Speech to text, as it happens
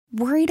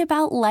Worried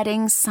about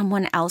letting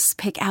someone else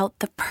pick out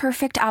the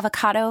perfect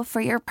avocado for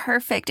your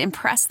perfect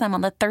impress them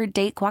on the third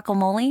date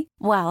guacamole?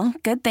 Well,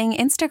 good thing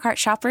Instacart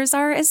shoppers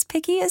are as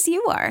picky as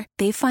you are.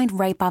 They find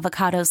ripe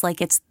avocados like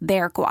it's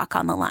their guac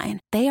on the line.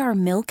 They are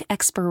milk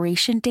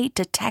expiration date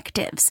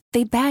detectives.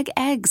 They bag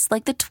eggs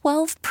like the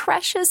 12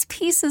 precious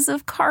pieces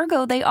of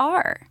cargo they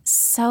are.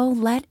 So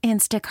let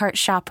Instacart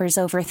shoppers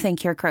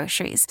overthink your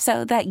groceries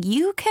so that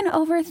you can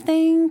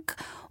overthink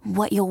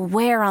what you'll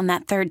wear on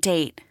that third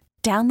date.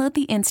 Download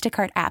the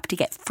Instacart app to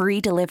get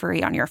free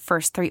delivery on your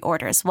first 3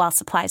 orders while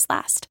supplies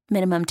last.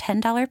 Minimum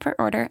 $10 per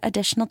order.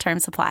 Additional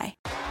terms apply.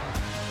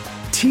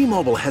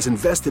 T-Mobile has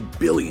invested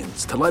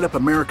billions to light up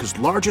America's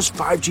largest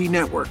 5G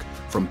network,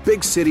 from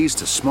big cities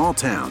to small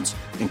towns,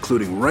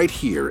 including right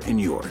here in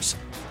yours.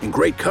 And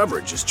great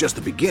coverage is just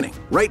the beginning.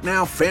 Right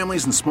now,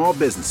 families and small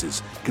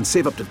businesses can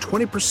save up to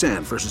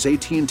 20% versus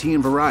AT&T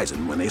and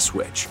Verizon when they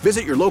switch.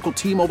 Visit your local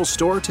T-Mobile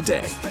store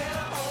today.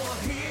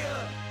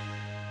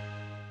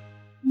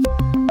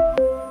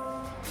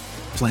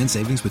 Plan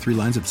savings with 3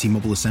 lines of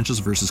T-Mobile Essentials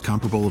versus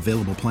comparable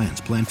available plans.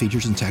 Plan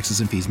features and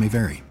taxes and fees may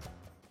vary.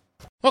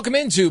 Welcome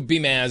into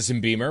Beamaz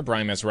and Beamer.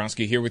 Brian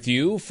Mazurowski here with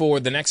you for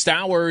the next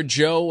hour.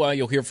 Joe,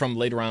 you'll hear from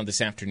later on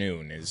this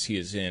afternoon as he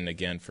is in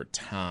again for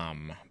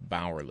Tom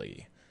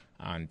Bowerly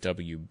on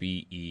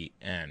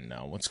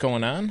WBEN. What's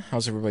going on?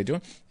 How's everybody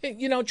doing?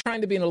 You know,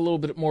 trying to be in a little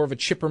bit more of a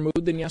chipper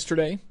mood than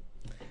yesterday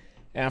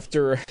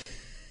after,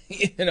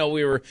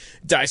 we were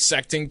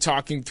dissecting,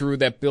 talking through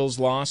that Bills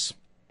loss.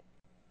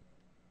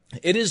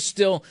 It is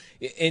still,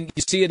 and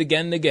you see it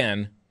again and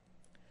again,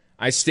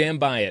 I stand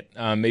by it,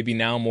 maybe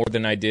now more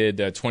than I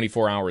did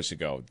 24 hours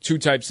ago. 2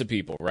 types of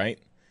people, right?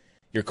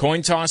 Your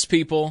coin toss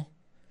people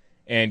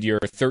and your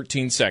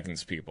 13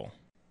 seconds people.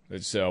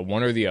 It's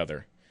one or the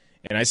other.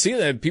 And I see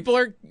that people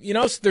are,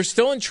 they're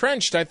still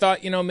entrenched. I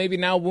thought, maybe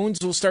now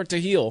wounds will start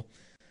to heal.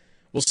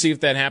 We'll see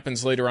if that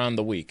happens later on in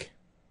the week.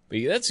 But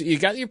you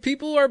got your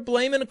people who are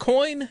blaming a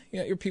coin. You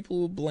got your people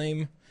who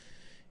blame,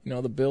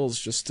 the Bills.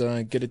 Just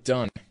get it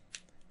done.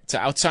 It's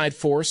an outside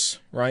force,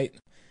 right?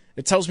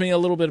 It tells me a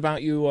little bit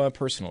about you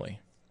personally.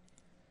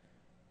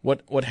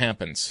 What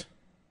happens?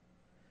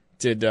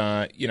 Did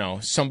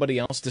somebody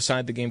else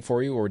decide the game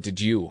for you, or did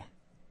you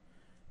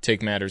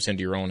take matters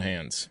into your own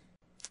hands?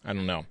 I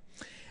don't know.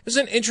 It was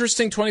an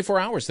interesting 24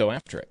 hours though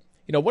after it.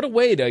 What a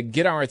way to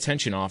get our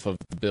attention off of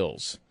the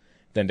Bills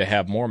than to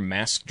have more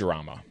mask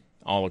drama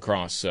all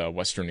across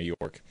Western New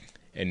York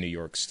and New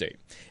York State.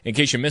 In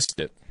case you missed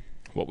it,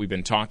 what we've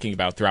been talking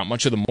about throughout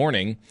much of the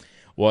morning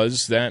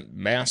was that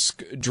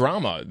mask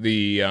drama.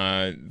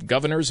 The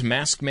governor's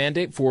mask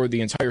mandate for the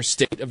entire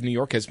state of New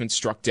York has been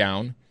struck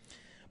down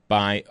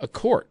by a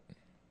court.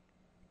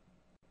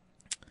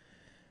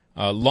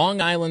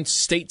 Long Island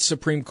State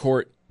Supreme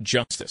Court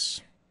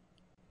Justice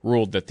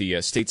ruled that the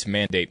state's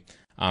mandate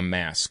on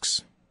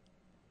masks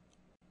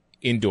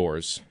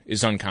indoors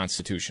is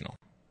unconstitutional.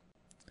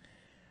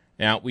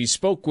 Now, we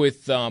spoke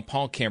with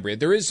Paul Cambria.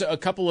 There is a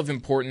couple of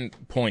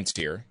important points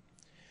here.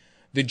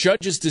 The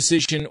judge's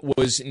decision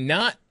was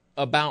not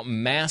about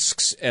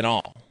masks at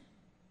all.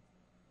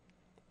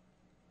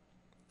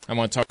 I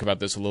want to talk about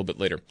this a little bit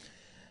later.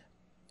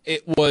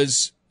 It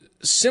was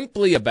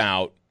simply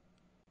about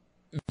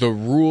the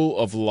rule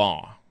of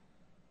law.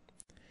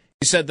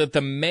 He said that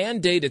the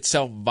mandate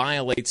itself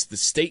violates the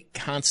state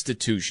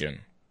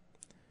constitution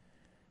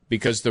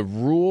because the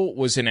rule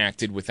was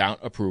enacted without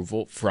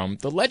approval from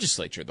the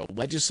legislature. The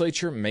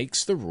legislature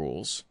makes the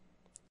rules,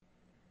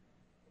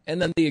 and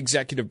then the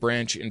executive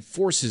branch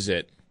enforces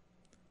it.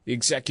 The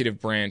executive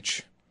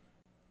branch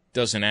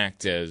doesn't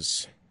act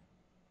as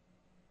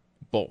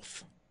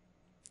both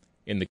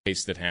in the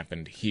case that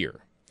happened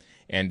here.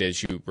 And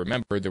as you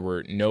remember, there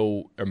were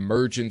no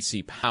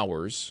emergency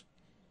powers.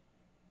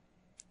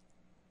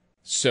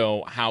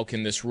 So how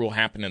can this rule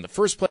happen in the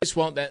first place?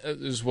 Well, that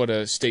is what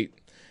a state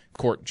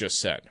court just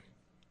said,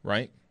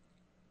 right?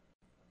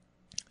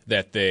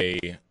 That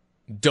they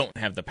don't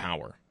have the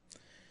power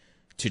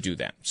to do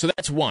that. So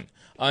that's one.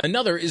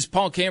 Another is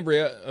Paul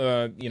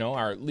Cambria,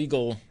 our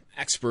legal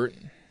expert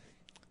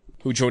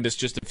who joined us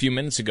just a few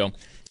minutes ago,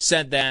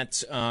 said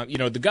that,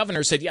 the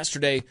governor said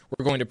yesterday,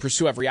 we're going to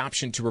pursue every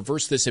option to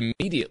reverse this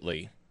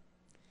immediately.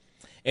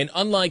 And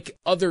unlike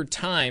other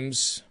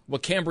times,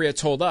 what Cambria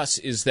told us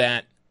is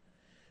that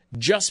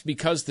just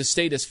because the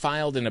state has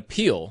filed an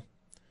appeal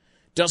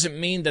doesn't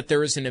mean that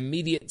there is an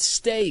immediate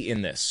stay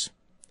in this.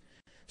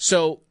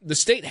 So the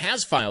state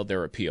has filed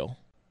their appeal.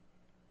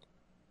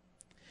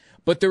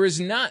 But there is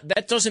not.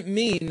 That doesn't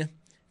mean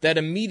that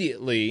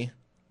immediately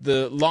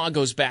the law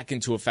goes back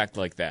into effect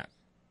like that.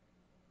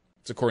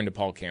 It's according to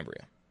Paul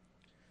Cambria.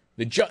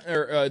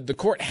 The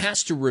court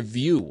has to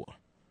review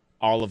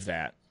all of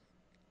that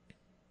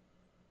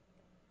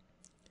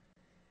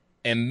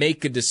and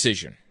make a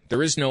decision.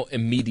 There is no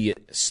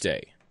immediate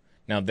stay.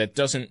 Now, that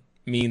doesn't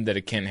mean that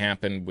it can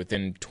happen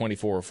within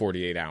 24 or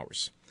 48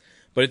 hours.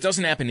 But it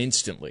doesn't happen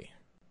instantly,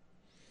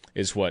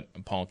 is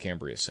what Paul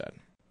Cambria said.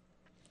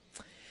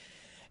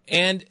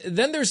 And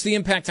then there's the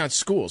impact on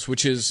schools,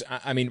 which is,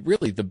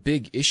 really the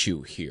big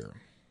issue here.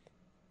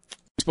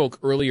 spoke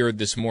earlier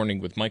this morning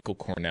with Michael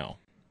Cornell.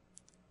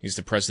 He's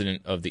the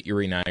president of the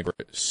Erie Niagara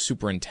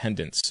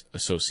Superintendents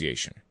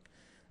Association.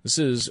 This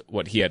is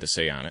what he had to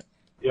say on it.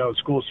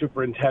 School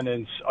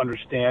superintendents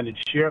understand and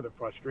share the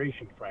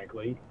frustration,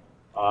 frankly,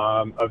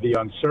 of the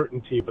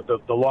uncertainty. But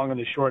the long and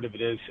the short of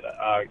it is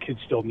kids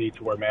still need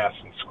to wear masks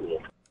in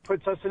school.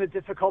 Puts us in a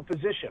difficult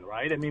position,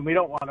 right? I mean, we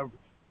don't want to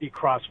be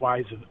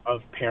crosswise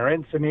of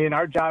parents. I mean,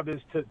 our job is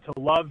to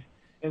love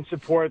and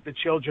support the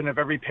children of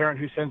every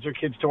parent who sends their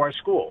kids to our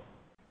school.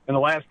 And the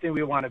last thing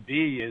we want to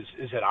be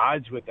is at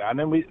odds with them.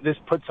 And this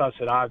puts us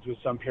at odds with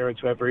some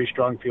parents who have very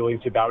strong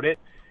feelings about it.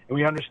 And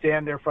we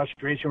understand their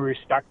frustration. We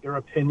respect their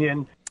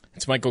opinion.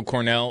 It's Michael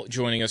Cornell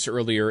joining us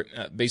earlier,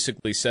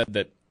 basically said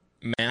that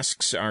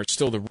masks are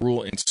still the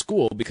rule in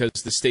school because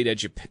the state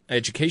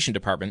education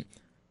department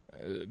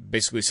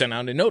basically sent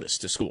out a notice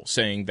to schools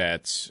saying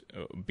that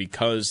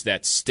because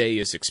that stay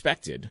is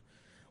expected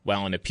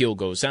while an appeal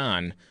goes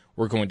on,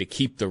 we're going to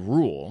keep the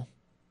rule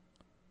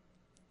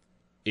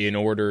in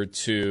order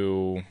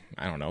to,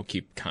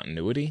 keep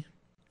continuity.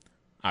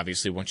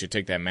 Obviously, once you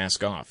take that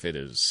mask off, it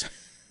is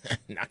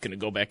not going to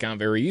go back on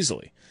very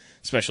easily,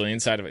 especially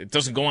inside of it. It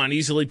doesn't go on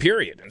easily,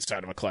 period,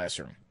 inside of a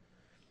classroom.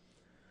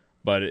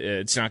 But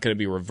it's not going to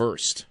be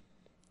reversed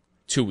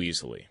too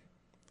easily.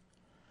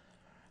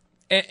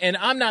 And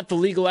I'm not the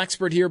legal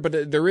expert here,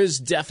 but there is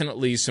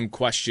definitely some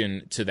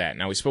question to that.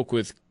 Now, we spoke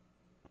with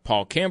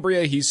Paul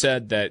Cambria. He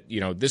said that,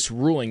 this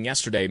ruling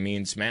yesterday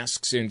means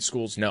masks in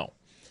schools, no.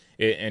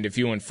 And if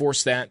you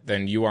enforce that,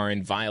 then you are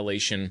in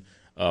violation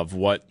of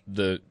what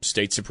the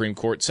state Supreme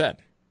Court said.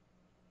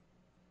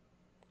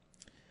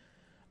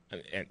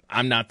 And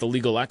I'm not the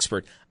legal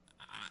expert.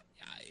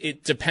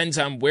 It depends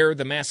on where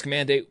the mask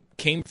mandate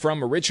came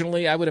from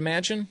originally, I would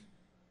imagine.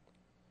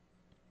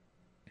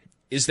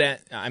 Is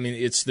that,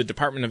 it's the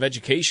Department of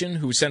Education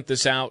who sent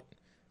this out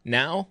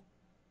now?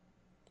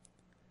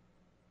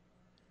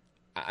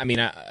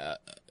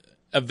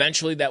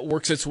 Eventually that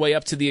works its way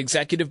up to the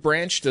executive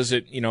branch. Does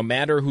it,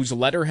 matter whose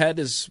letterhead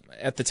is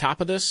at the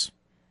top of this?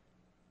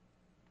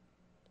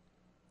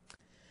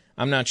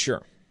 I'm not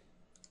sure.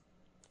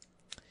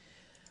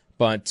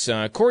 But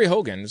Corey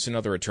Hogan is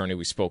another attorney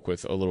we spoke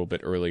with a little bit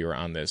earlier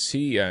on this.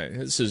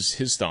 This is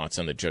his thoughts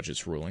on the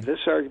judge's ruling. This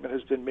argument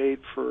has been made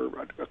for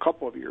a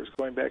couple of years,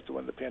 going back to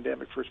when the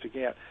pandemic first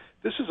began.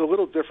 This is a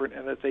little different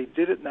in that they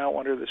did it now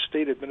under the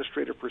State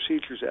Administrative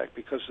Procedures Act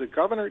because the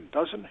governor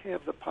doesn't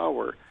have the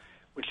power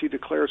when she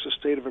declares a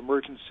state of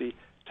emergency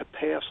to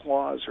pass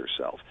laws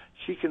herself.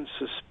 She can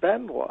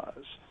suspend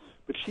laws,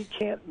 but she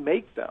can't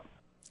make them.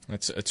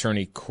 That's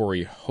attorney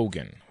Corey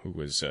Hogan, who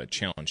was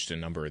challenged a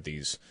number of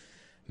these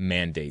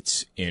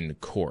mandates in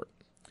court.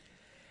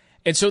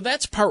 And so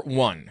that's part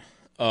one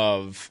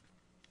of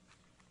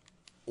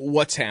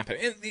what's happened.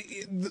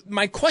 And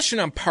my question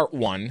on part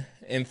one,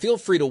 and feel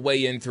free to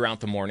weigh in throughout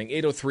the morning,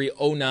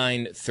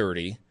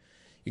 803-0930.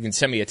 You can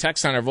send me a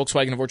text on our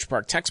Volkswagen of Orchard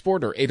Park text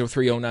board or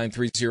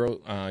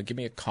 803-0930. Give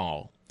me a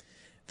call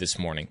this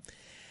morning.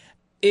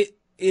 It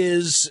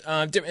is,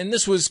 and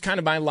this was kind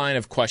of my line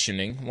of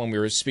questioning when we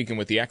were speaking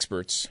with the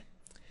experts,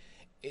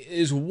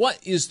 is what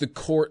is the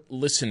court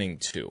listening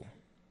to?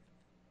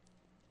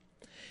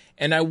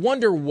 And I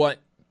wonder what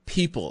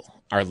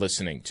people are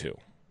listening to.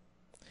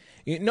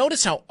 You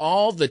notice how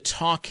all the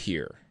talk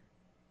here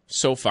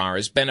so far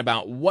has been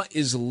about what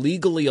is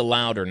legally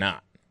allowed or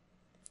not.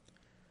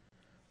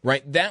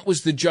 Right? That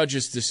was the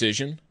judge's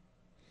decision.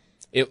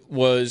 It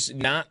was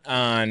not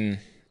on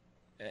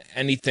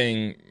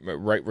anything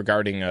right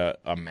regarding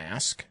a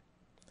mask.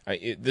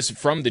 This is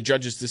from the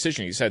judge's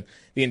decision. He said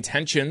the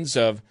intentions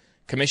of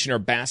Commissioner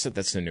Bassett,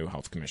 that's the new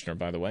health commissioner,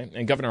 by the way,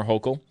 and Governor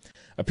Hochul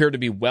appear to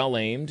be well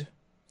aimed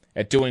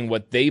at doing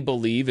what they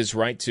believe is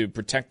right to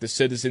protect the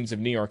citizens of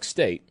New York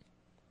State,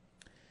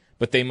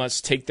 but they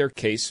must take their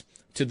case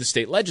to the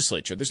state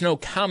legislature. There's no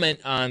comment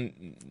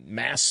on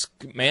mask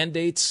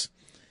mandates,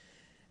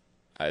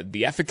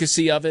 the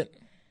efficacy of it.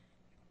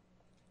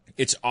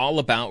 It's all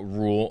about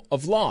rule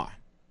of law.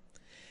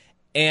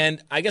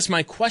 And I guess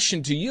my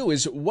question to you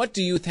is, what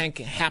do you think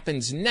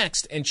happens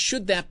next, and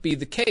should that be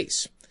the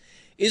case?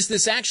 Is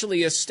this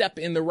actually a step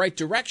in the right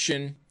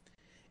direction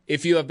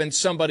if you have been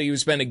somebody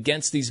who's been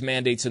against these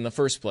mandates in the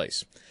first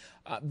place?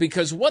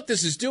 Because what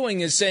this is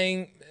doing is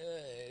saying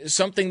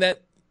something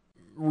that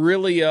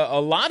really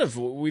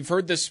we've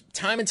heard this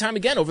time and time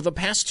again over the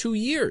past 2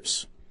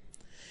 years.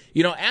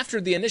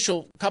 After the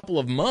initial couple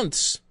of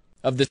months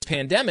of this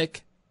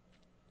pandemic,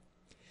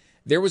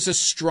 there was a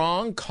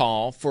strong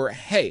call for,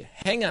 hey,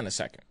 hang on a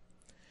second.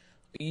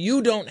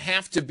 You don't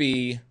have to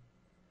be,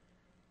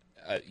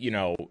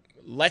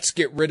 let's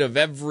get rid of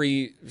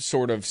every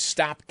sort of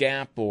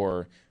stopgap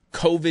or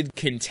COVID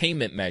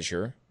containment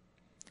measure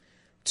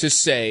to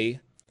say,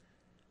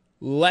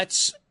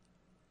 let's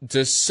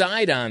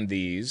decide on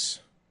these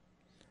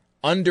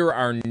under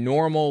our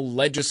normal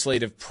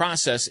legislative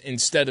process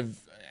instead of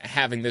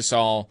having this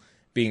all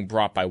being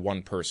brought by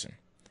one person.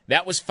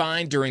 That was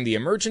fine during the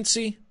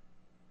emergency.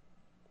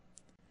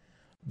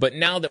 But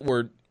now that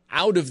we're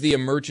out of the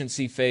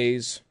emergency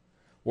phase,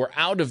 We're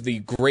out of the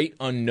great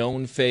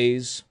unknown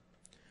phase.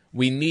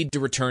 We need to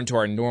return to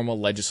our normal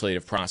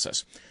legislative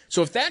process.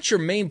 So if that's your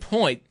main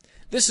point,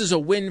 this is a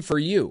win for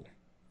you.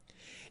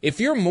 If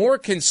you're more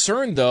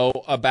concerned,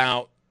 though,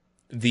 about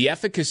the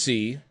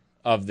efficacy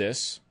of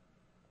this,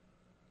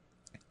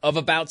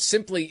 about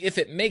simply if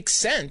it makes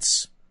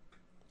sense,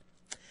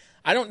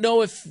 I don't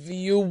know if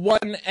you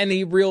won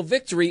any real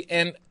victory,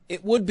 and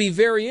it would be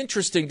very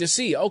interesting to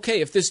see, okay,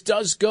 if this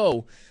does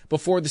go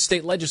before the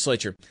state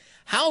legislature,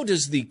 how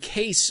does the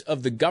case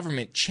of the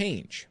government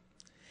change?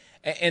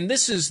 And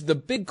this is the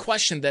big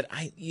question that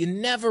you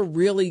never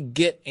really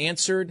get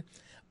answered,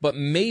 but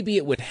maybe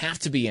it would have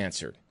to be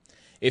answered.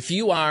 If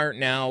you are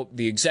now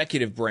the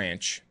executive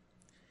branch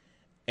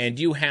and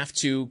you have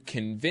to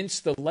convince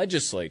the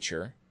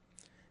legislature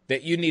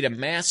that you need a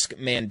mask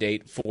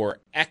mandate for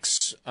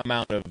X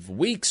amount of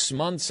weeks,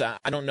 months, I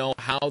don't know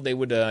how they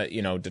would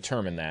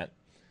determine that,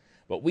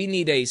 but we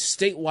need a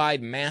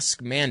statewide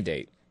mask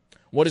mandate.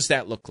 What does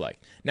that look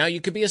like? Now, you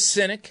could be a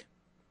cynic,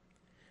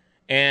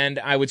 and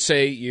I would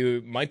say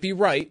you might be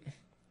right,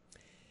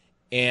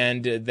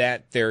 and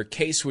that their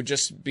case would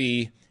just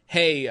be,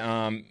 hey,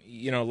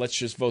 let's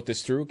just vote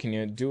this through. Can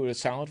you do it a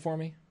solid for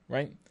me,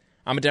 right?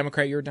 I'm a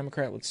Democrat, you're a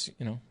Democrat. Let's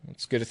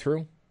get it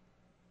through.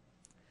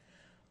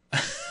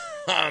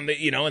 And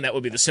that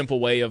would be the simple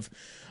way of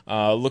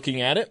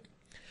looking at it.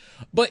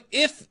 But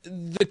if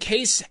the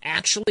case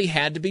actually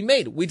had to be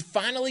made, we'd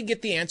finally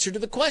get the answer to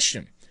the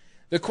question.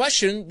 The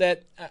question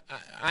that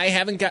I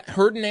haven't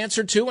heard an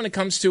answer to when it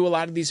comes to a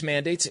lot of these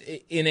mandates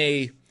in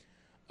a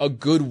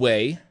good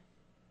way,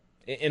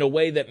 in a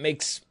way that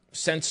makes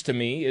sense to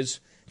me, is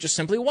just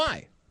simply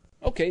why.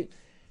 Okay,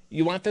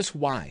 you want this?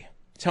 Why?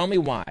 Tell me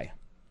why.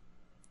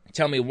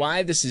 Tell me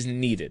why this is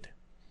needed.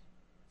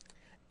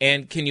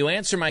 And can you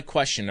answer my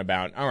question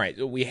about, all right,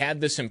 we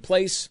had this in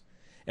place,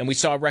 and we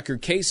saw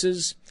record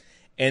cases,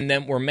 and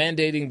then we're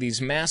mandating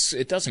these masks.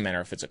 It doesn't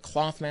matter if it's a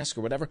cloth mask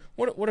or whatever.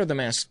 What are the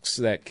masks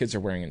that kids are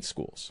wearing in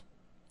schools?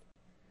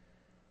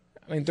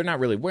 I mean, they're not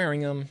really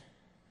wearing them,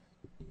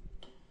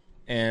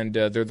 and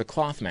they're the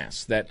cloth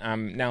masks that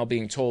I'm now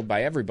being told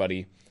by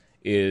everybody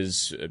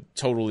is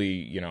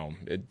totally,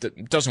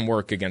 it doesn't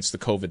work against the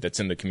COVID that's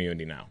in the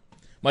community now.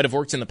 Might have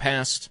worked in the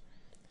past.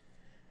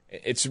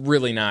 It's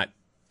really not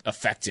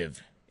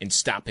effective in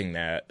stopping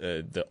that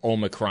the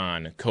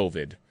Omicron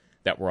COVID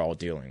that we're all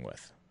dealing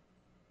with.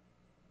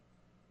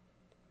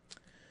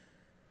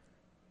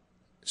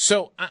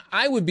 So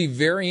I would be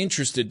very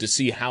interested to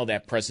see how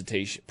that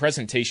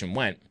presentation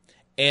went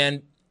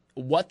and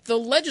what the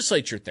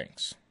legislature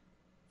thinks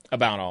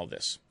about all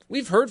this.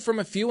 We've heard from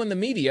a few in the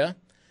media,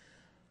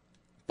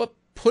 but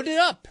put it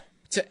up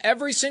to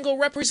every single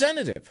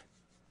representative.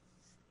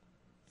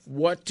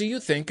 What do you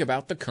think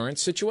about the current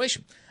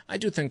situation? I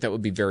do think that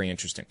would be very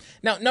interesting.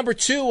 Now, number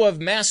 2 of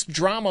mask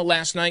drama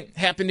last night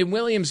happened in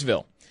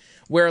Williamsville,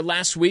 where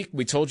last week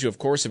we told you, of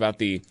course, about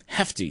the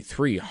hefty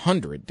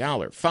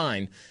 $300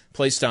 fine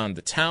placed on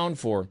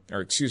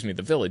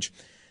the village,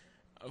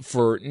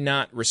 for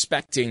not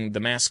respecting the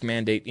mask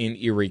mandate in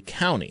Erie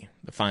County.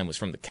 The fine was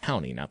from the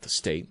county, not the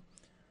state.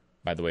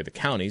 By the way, the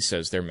county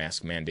says their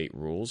mask mandate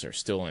rules are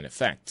still in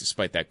effect,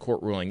 despite that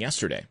court ruling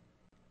yesterday.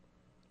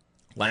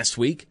 Last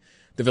week,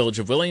 the village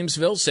of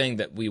Williamsville saying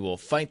that we will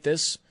fight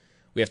this.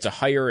 We have to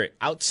hire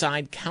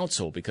outside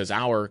counsel because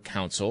our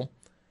counsel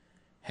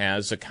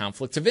has a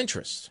conflict of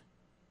interest.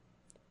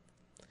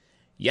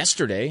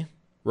 Yesterday,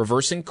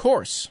 reversing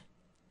course,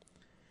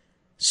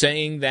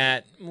 saying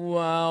that,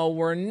 well,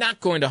 we're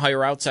not going to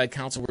hire outside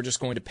counsel, we're just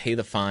going to pay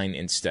the fine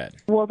instead.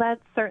 Well, that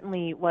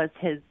certainly was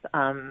his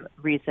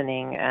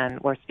reasoning, and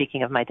we're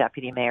speaking of my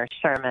deputy mayor,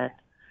 Sherman,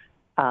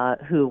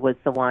 who was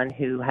the one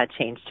who had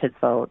changed his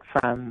vote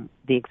from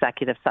the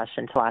executive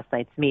session to last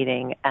night's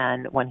meeting.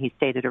 And when he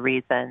stated a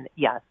reason,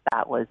 yes,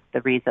 that was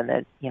the reason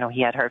that,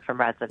 he had heard from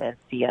residents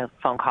via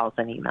phone calls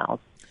and emails.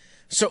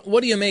 So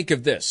what do you make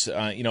of this?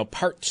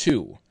 Part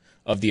 2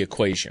 of the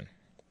equation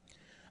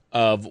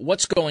of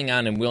what's going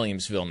on in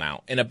Williamsville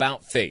now, an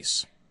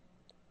about-face.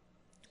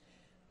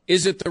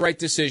 Is it the right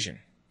decision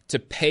to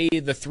pay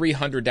the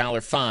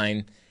 $300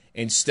 fine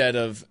instead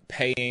of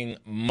paying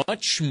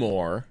much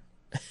more?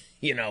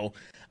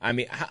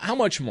 How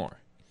much more?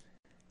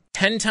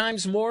 10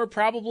 times more,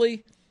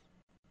 probably,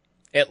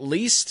 at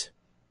least,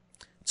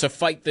 to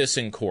fight this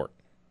in court.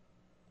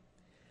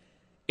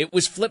 It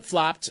was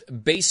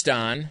flip-flopped based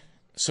on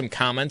some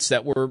comments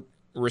that were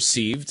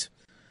received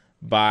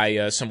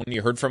by someone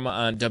you heard from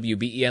on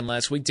WBEN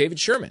last week, David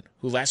Sherman,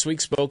 who last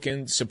week spoke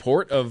in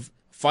support of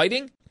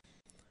fighting,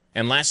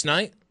 and last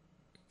night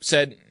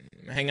said,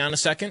 hang on a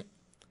second,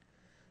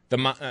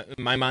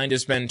 my mind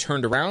has been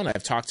turned around,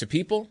 I've talked to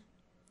people,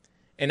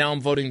 and now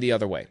I'm voting the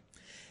other way.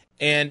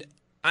 And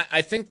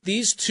I think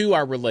these two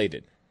are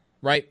related,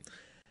 right?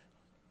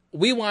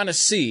 We want to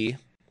see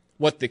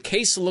what the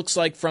case looks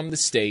like from the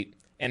state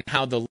and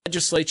how the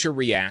legislature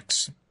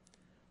reacts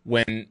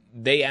when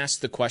they ask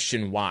the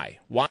question, why?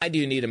 Why do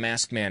you need a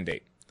mask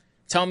mandate?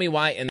 Tell me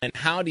why, and then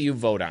how do you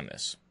vote on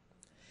this?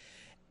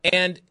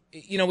 And,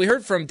 we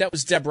heard from, that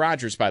was Deb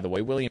Rogers, by the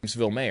way,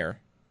 Williamsville mayor,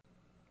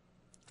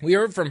 we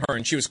heard from her,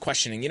 and she was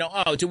questioning,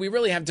 do we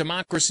really have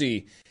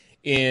democracy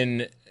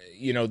in,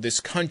 this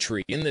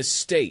country, in this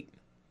state?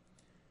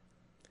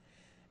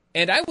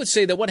 And I would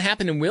say that what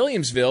happened in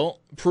Williamsville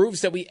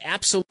proves that we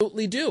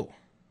absolutely do.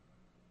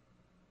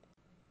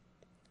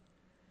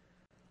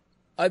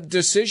 A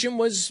decision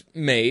was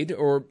made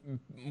or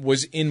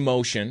was in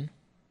motion.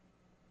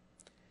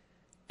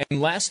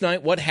 And last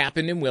night, what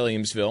happened in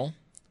Williamsville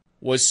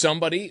was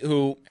somebody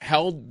who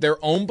held their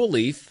own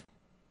belief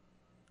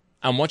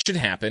on what should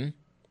happen,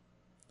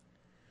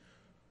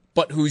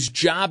 but whose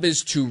job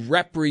is to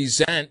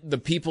represent the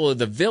people of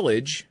the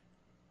village,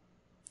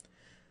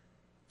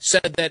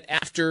 said that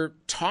after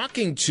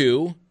talking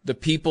to the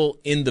people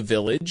in the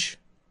village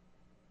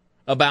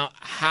about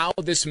how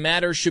this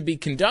matter should be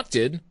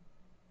conducted,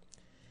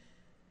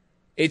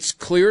 it's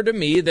clear to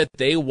me that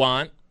they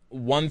want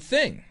one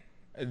thing.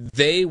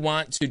 They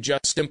want to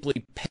just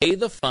simply pay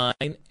the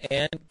fine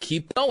and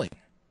keep going.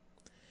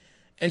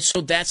 And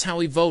so that's how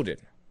he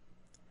voted.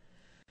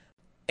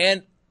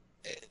 And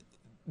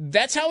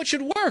that's how it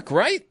should work,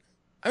 right?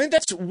 I mean,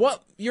 that's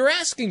what you're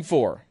asking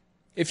for.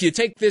 If you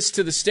take this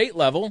to the state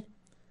level,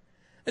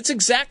 that's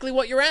exactly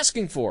what you're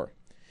asking for.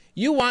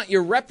 You want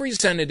your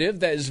representative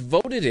that is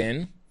voted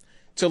in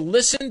to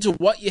listen to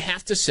what you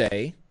have to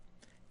say,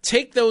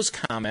 take those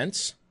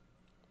comments,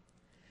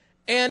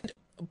 and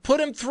put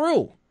them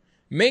through.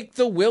 Make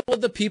the will of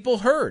the people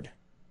heard.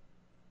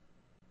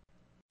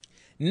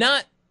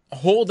 Not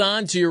hold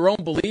on to your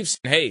own beliefs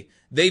and, hey,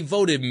 they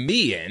voted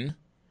me in,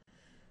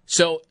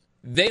 so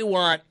they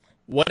want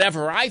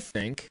whatever I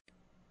think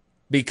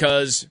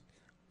because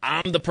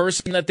I'm the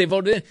person that they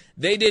voted in.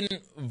 They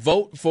didn't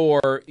vote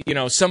for,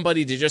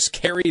 somebody to just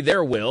carry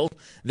their will.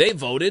 They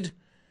voted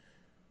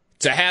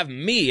to have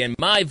me and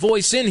my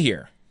voice in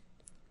here.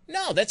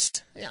 No,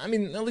 at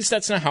least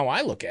that's not how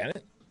I look at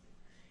it.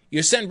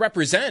 You send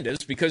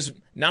representatives because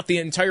not the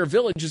entire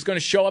village is going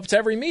to show up to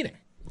every meeting.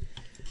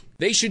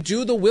 They should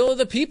do the will of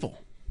the people.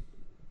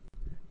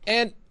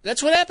 And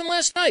that's what happened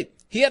last night.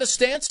 He had a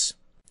stance.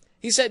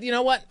 He said, you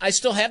know what? I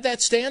still have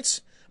that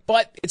stance,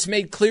 but it's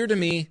made clear to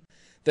me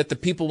that the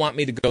people want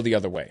me to go the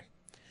other way.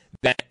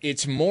 That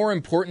it's more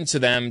important to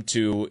them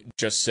to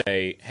just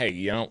say,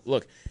 hey,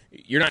 look,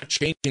 you're not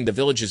changing the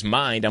village's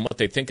mind on what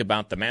they think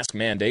about the mask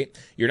mandate.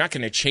 You're not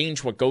going to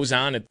change what goes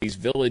on at these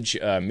village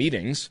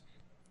meetings.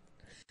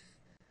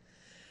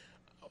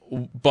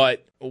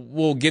 But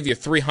we'll give you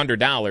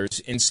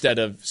 $300 instead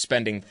of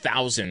spending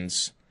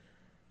thousands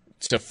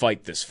to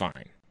fight this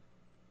fine.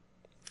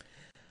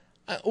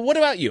 What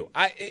about you?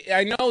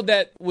 I know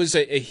that was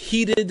a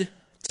heated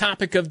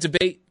topic of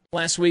debate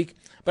last week,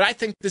 but I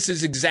think this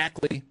is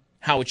exactly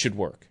how it should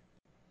work.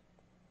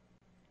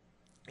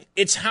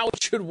 It's how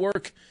it should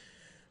work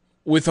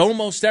with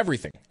almost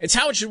everything. It's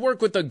how it should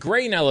work with the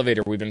grain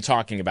elevator we've been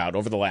talking about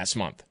over the last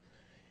month.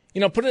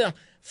 Put it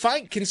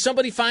on. Can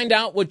somebody find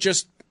out what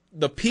just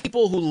the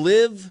people who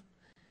live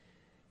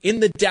in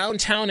the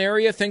downtown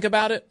area think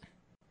about it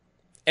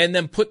and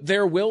then put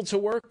their will to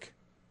work?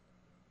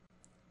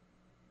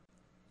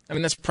 I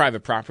mean, that's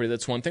private property.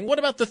 That's one thing. What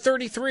about the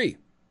 33?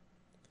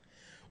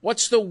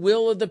 What's the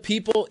will of the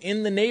people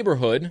in the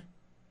neighborhood?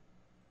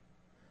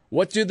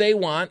 What do they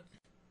want?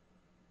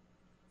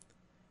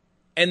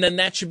 And then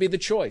that should be the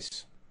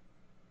choice.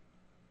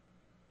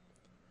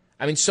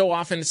 I mean, so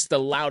often it's the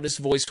loudest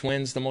voice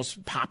wins, the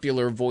most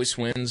popular voice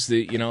wins,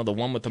 the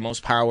one with the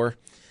most power.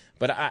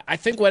 But I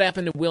think what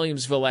happened in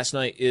Williamsville last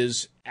night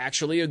is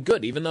actually a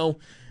good, even though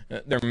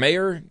their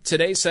mayor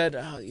today said,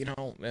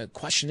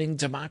 questioning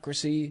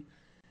democracy,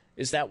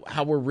 is that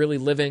how we're really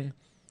living?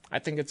 I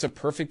think it's a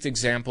perfect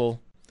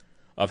example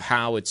of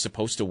how it's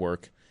supposed to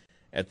work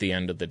at the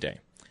end of the day.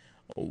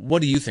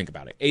 What do you think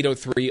about it?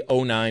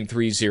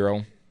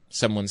 803-0930,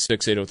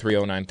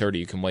 716-803-0930.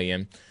 You can weigh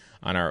in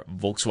on our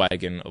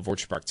Volkswagen of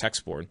Orchard Park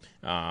text board,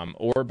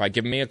 or by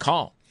giving me a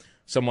call.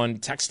 Someone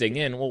texting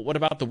in, well, what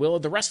about the will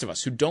of the rest of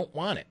us who don't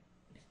want it?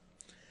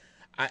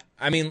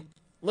 I mean,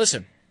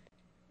 listen,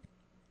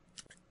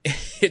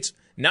 it's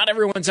not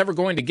everyone's ever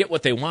going to get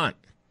what they want.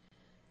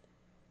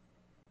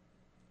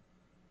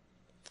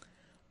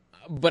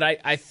 But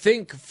I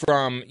think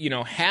from,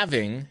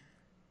 having,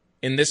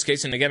 in this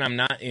case, and again, I'm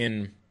not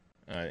in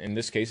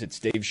this case, it's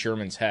Dave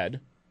Sherman's head,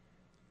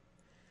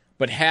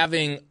 but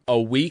having a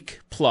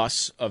week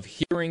plus of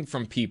hearing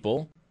from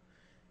people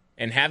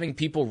and having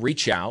people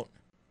reach out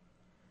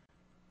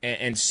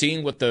and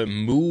seeing what the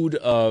mood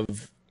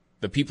of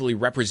the people he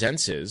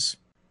represents is,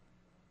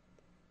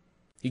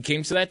 he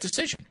came to that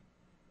decision.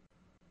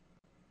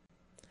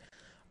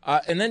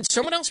 And then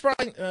someone else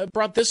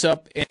brought this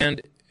up,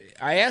 and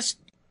I asked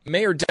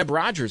Mayor Deb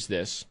Rogers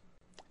this,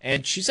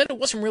 and she said it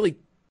wasn't really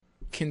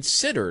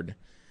considered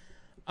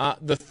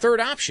the third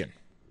option,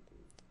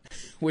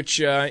 which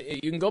you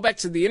can go back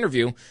to the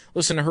interview,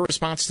 listen to her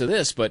response to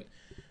this, but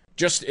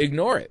just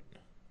ignore it.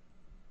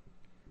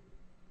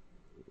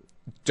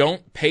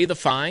 Don't pay the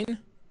fine.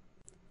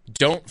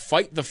 Don't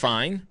fight the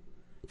fine.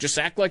 Just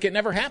act like it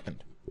never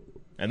happened,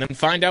 and then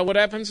find out what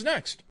happens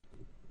next.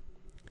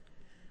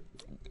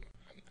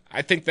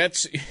 I think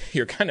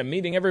you're kind of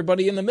meeting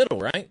everybody in the middle,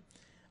 right?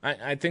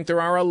 I think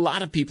there are a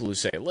lot of people who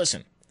say,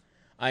 listen,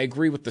 I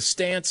agree with the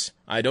stance.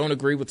 I don't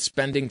agree with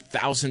spending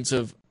thousands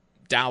of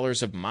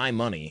dollars of my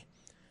money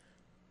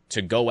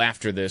to go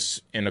after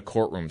this in a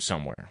courtroom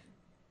somewhere.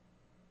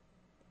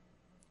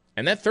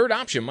 And that third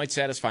option might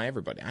satisfy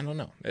everybody. I don't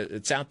know.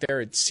 It's out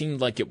there. It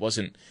seemed like it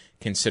wasn't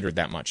considered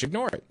that much.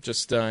 Ignore it.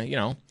 Just,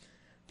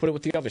 put it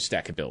with the other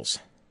stack of bills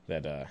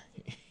that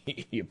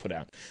you put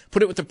out.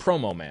 Put it with the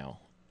promo mail.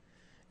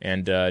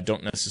 And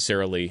don't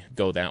necessarily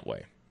go that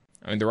way.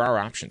 I mean, there are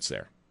options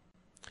there.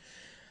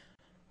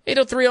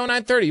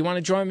 803-0930. You want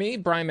to join me,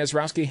 Brian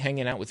Mazurowski,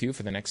 hanging out with you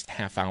for the next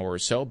half hour or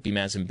so.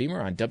 BMaz and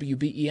Beamer on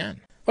WBEN.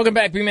 Welcome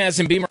back, BMaz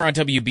and Beamer on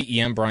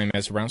WBEN. Brian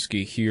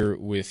Mazurowski here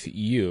with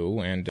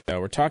you. And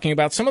we're talking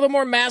about some of the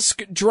more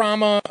mask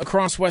drama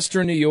across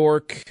Western New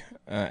York.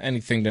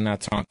 Anything to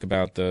not talk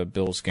about the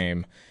Bills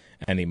game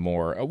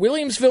anymore.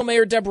 Williamsville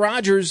Mayor Deb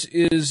Rogers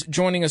is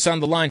joining us on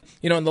the line.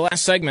 In the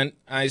last segment,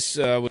 I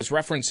was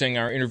referencing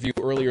our interview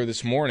earlier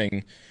this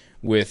morning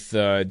with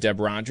Deb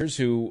Rogers,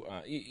 who,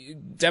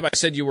 Deb, I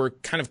said you were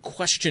kind of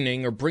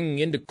questioning or bringing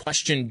into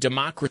question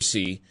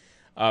democracy,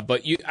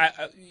 but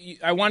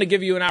I want to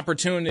give you an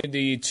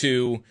opportunity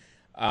to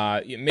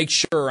make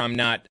sure I'm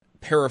not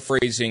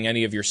paraphrasing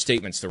any of your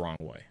statements the wrong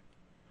way.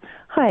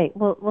 Hi.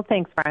 Well,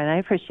 thanks, Brian. I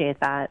appreciate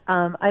that.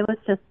 I was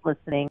just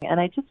listening, and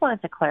I just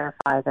wanted to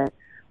clarify that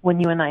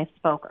when you and I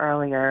spoke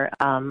earlier,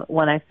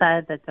 when I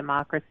said that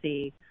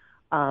democracy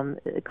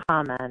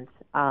comment,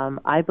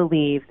 I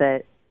believe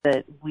that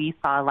we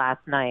saw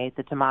last night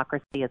that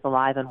democracy is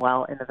alive and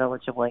well in the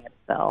village of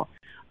Williamsville.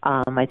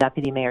 My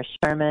deputy mayor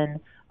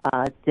Sherman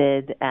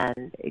did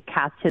and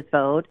cast his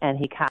vote, and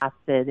he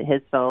casted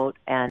his vote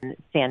and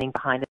standing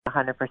behind it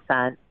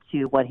 100%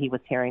 to what he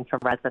was hearing from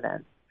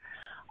residents.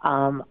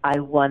 I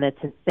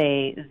wanted to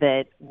say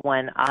that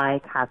when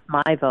I cast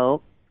my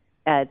vote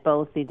at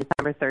both the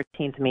December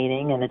 13th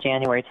meeting and the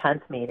January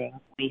 10th meeting,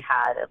 we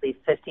had at least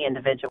 50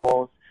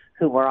 individuals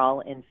who were all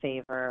in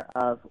favor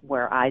of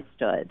where I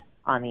stood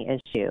on the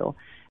issue.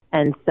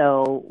 And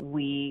so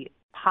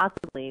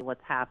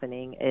what's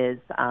happening is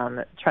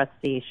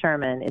Trustee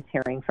Sherman is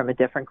hearing from a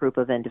different group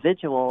of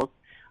individuals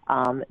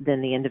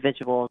than the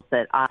individuals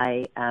that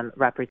I am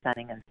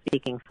representing and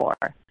speaking for.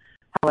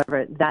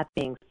 However, that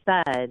being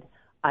said,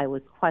 I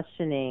was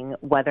questioning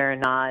whether or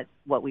not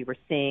what we were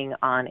seeing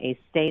on a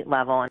state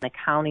level and a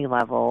county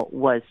level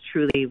was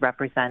truly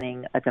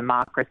representing a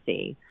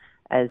democracy.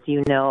 As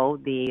you know,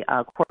 the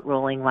court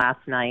ruling last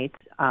night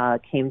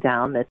came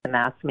down that the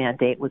mask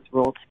mandate was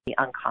ruled to be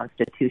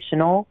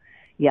unconstitutional.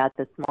 Yet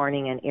this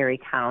morning in Erie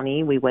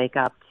County, we wake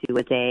up to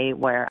a day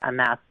where a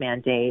mask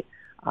mandate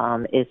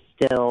is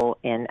still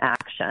in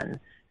action.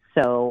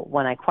 So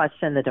when I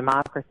question the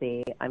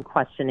democracy, I'm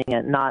questioning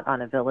it not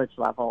on a village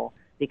level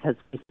because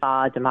we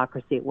saw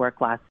democracy at work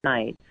last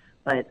night.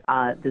 But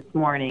this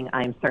morning,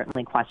 I'm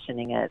certainly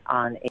questioning it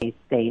on a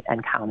state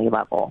and county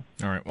level.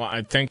 All right. Well,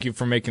 I thank you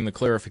for making the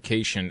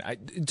clarification.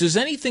 Does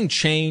anything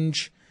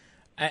change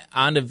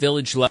on a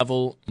village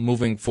level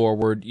moving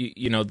forward?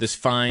 This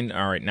fine,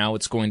 all right, now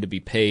it's going to be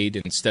paid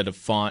instead of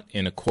fought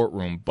in a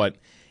courtroom. But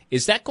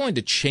is that going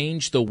to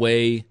change the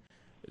way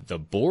the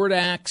board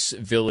acts,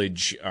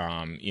 village,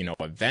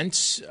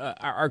 events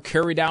are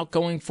carried out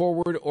going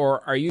forward?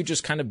 Or are you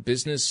just kind of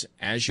business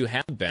as you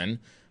have been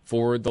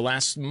for the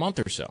last month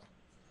or so?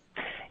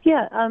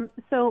 Yeah,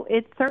 so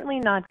it's certainly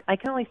not, I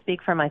can only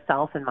speak for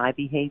myself and my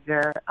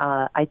behavior.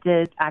 I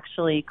did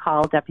actually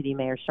call Deputy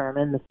Mayor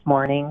Sherman this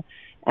morning,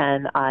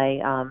 and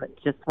I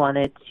just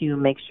wanted to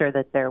make sure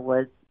that there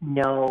was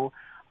no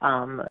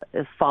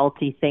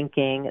faulty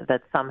thinking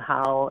that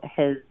somehow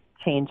his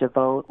change of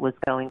vote was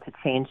going to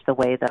change the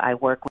way that I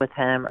work with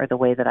him or the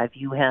way that I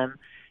view him.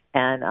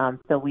 And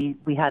so we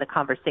had a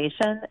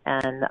conversation,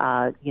 and,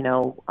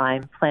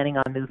 I'm planning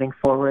on moving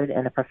forward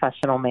in a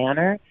professional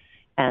manner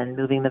and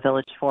moving the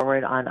village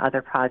forward on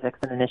other projects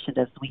and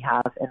initiatives we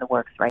have in the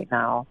works right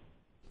now.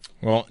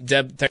 Well,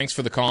 Deb, thanks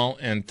for the call,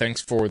 and thanks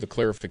for the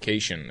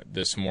clarification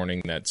this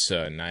morning. That's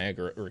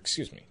Niagara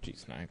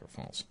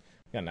Falls.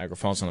 Yeah, Niagara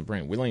Falls on the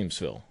brain.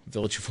 Williamsville,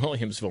 Village of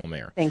Williamsville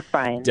Mayor. Thanks,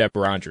 Brian. Deb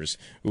Rogers,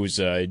 who's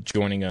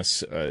joining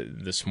us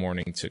this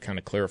morning to kind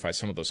of clarify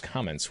some of those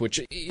comments, which,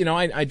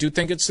 I do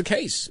think it's the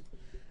case.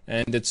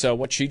 And it's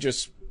what she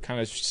just kind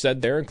of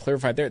said there and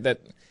clarified there,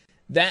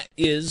 that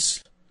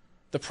is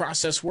the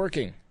process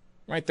working,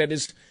 right? That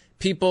is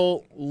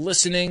people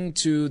listening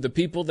to the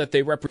people that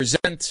they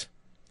represent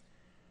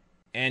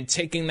and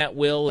taking that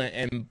will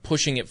and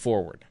pushing it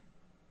forward,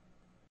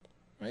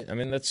 right? I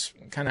mean, that's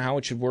kind of how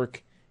it should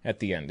work at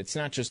the end. It's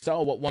not just,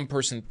 what one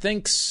person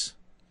thinks.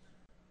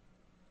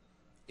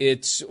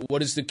 It's what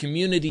does the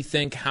community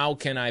think? How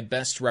can I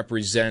best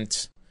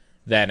represent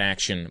that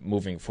action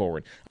moving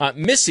forward?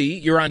 Missy,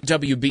 you're on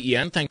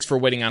WBEN. Thanks for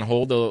waiting on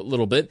hold a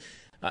little bit.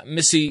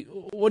 Missy,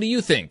 what do you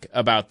think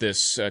about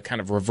this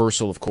kind of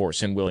reversal of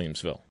course in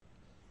Williamsville?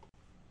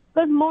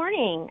 Good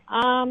morning.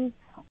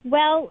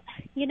 Well,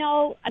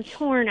 I'm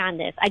torn on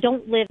this. I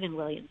don't live in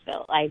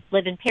Williamsville. I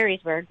live in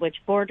Perrysburg, which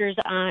borders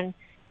on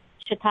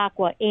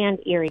Chautauqua and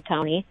Erie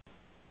County.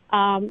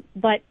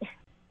 But,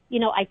 you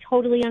know, I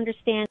totally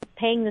understand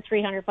paying the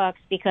 $300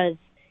 because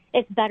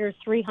it's better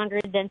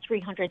 300 than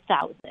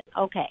 300,000.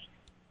 Okay.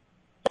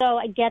 So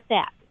I get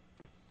that.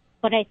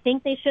 But I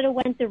think they should have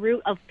went the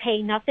route of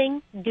pay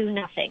nothing, do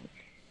nothing.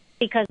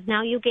 Because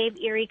now you gave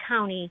Erie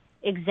County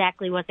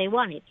exactly what they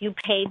wanted. You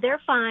paid their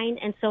fine,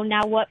 and so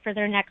now what for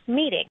their next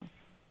meeting?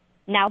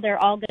 Now they're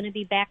all going to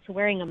be back to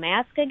wearing a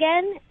mask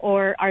again,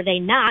 or are they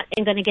not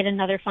and going to get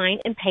another fine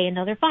and pay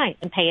another fine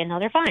and pay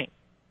another fine?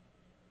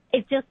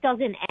 It just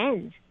doesn't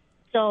end.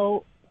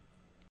 So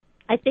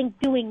I think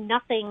doing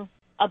nothing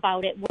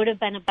about it would have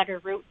been a better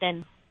route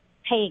than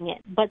paying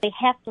it. But they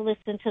have to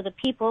listen to the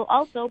people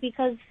also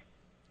because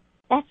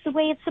that's the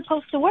way it's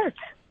supposed to work.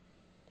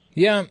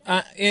 Yeah,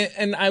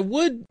 and I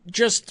would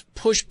just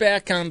push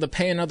back on the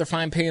pay another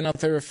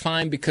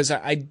fine, because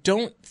I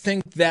don't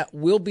think that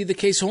will be the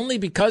case, only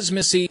because,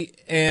 Missy,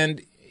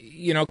 and,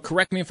 you know,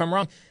 correct me if I'm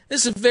wrong,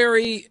 this is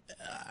very,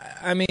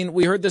 I mean,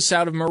 we heard this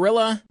out of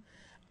Marilla.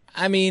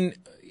 I mean,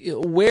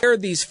 where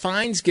these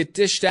fines get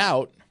dished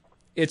out,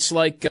 it's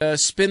like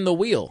spin the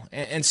wheel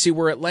and see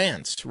where it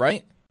lands,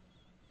 right?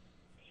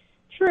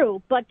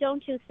 True, but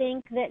don't you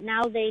think that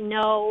now they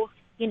know,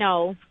 you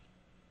know,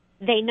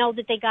 they know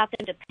that they got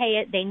them to pay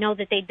it. They know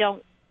that they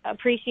don't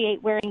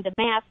appreciate wearing the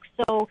mask.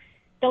 So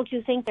don't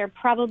you think they're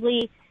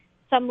probably,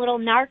 some little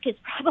narc is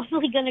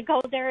probably going to go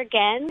there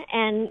again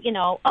and, you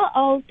know,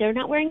 they're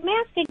not wearing a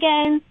mask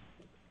again.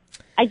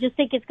 I just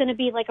think it's going to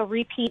be like a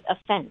repeat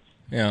offense.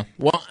 Yeah.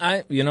 Well,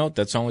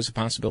 that's always a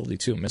possibility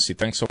too. Missy,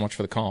 thanks so much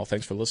for the call.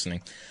 Thanks for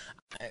listening.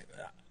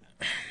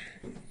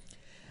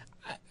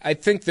 I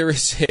think there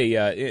is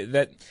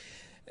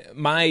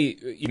my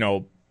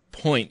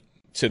point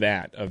to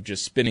that of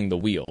just spinning the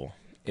wheel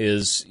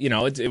is,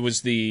 it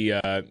was the,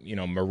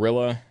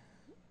 Marilla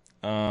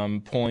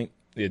point.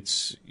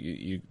 It's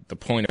the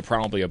point of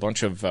probably a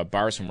bunch of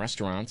bars and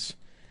restaurants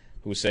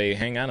who say,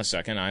 hang on a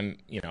second,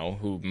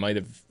 who might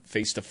have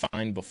faced a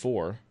fine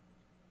before,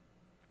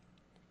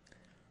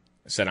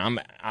 said, I'm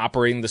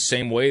operating the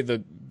same way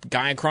the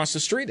guy across the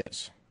street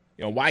is.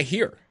 Why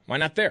here? Why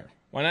not there?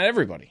 Why not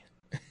everybody?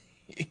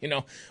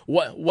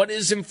 What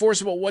is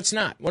enforceable? What's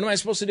not? What am I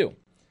supposed to do?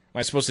 Am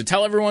I supposed to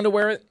tell everyone to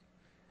wear it?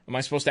 Am I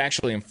supposed to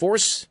actually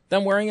enforce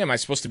them wearing it? Am I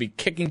supposed to be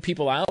kicking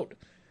people out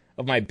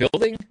of my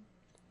building?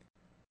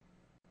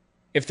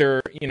 If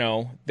they're,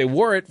 they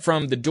wore it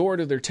from the door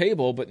to their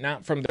table, but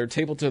not from their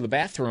table to the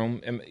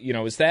bathroom,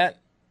 is that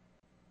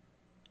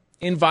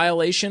in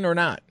violation or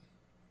not?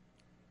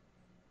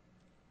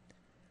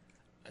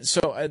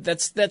 So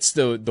that's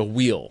the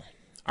wheel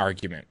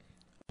argument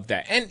of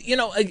that. And,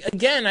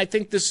 again, I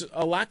think this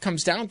a lot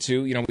comes down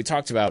to, we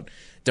talked about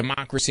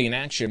democracy in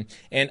action,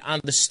 and on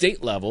the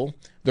state level,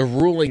 the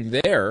ruling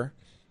there,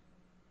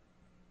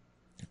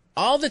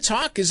 all the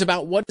talk is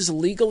about what is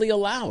legally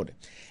allowed.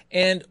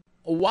 And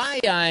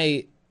why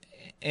I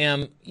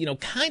am,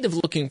 kind of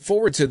looking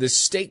forward to this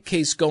state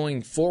case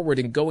going forward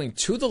and going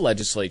to the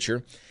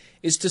legislature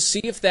is to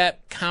see if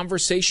that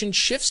conversation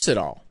shifts at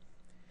all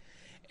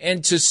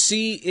and to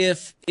see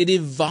if it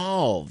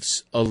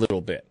evolves a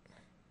little bit.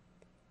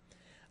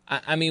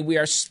 I mean, we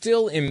are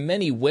still in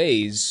many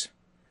ways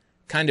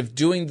kind of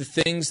doing the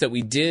things that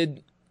we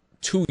did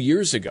 2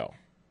 years ago.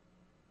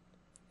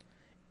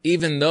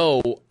 Even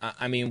though,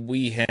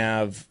 we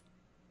have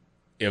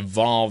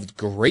evolved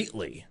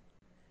greatly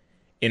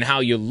in how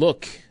you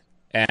look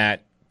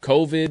at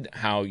COVID,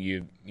 how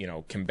you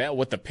combat,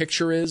 what the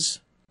picture is.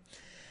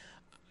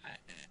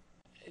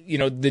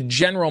 The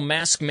general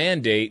mask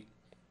mandate,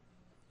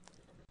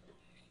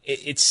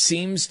 it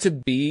seems to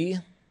be,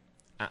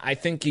 I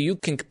think you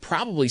can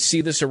probably see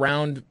this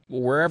around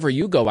wherever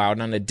you go out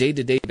on a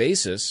day-to-day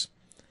basis.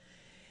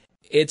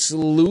 It's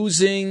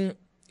losing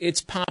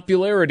its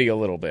popularity a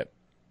little bit.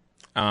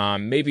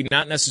 Maybe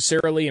not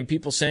necessarily in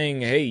people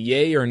saying, hey,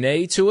 yay or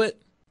nay to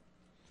it,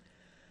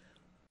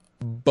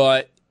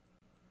 but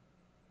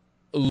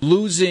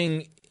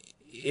losing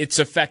its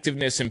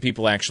effectiveness in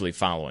people actually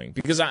following.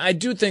 Because I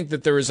do think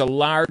that there is a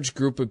large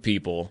group of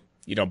people,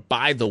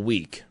 by the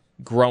week,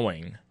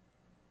 growing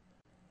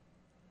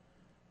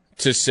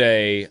to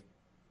say,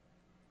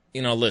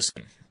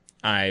 listen,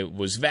 I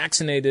was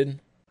vaccinated.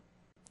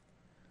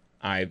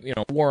 I,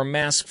 wore a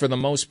mask for the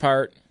most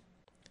part.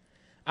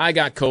 I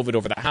got COVID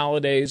over the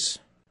holidays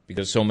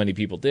because so many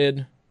people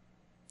did.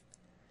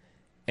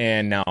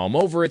 And now I'm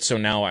over it. So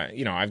now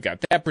I've got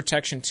that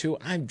protection too.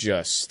 I'm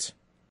just,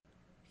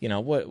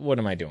 what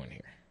am I doing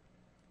here?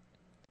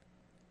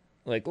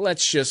 Like,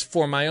 let's just,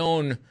 for my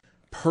own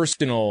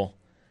personal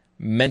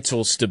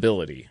mental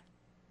stability,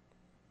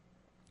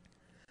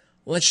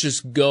 let's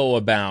just go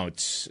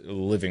about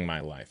living my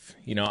life.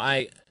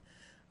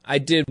 I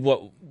did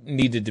what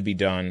needed to be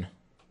done.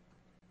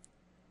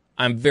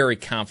 I'm very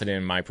confident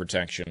in my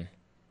protection,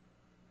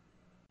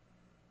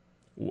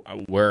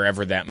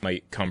 wherever that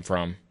might come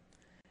from.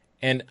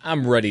 And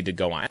I'm ready to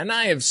go on. And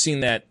I have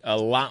seen that a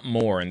lot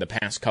more in the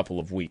past couple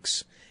of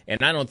weeks.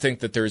 And I don't think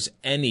that there's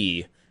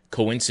any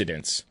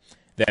coincidence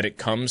that it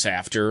comes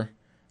after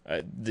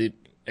the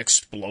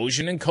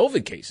explosion in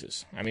COVID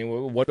cases. I mean,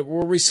 what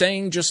were we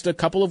saying just a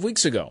couple of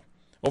weeks ago?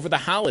 Over the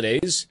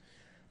holidays,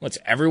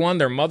 everyone,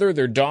 their mother,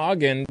 their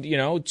dog, and,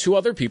 2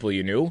 other people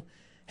you knew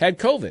had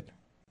COVID.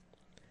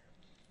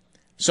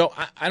 So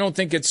I don't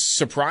think it's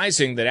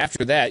surprising that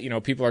after that,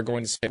 people are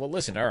going to say, well,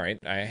 listen, all right,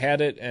 I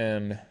had it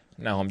and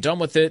now I'm done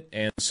with it.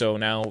 And so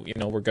now,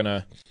 we're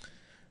going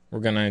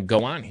to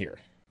go on here.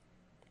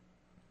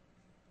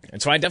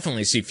 And so I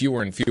definitely see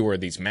fewer and fewer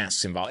of these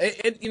masks involved.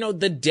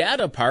 The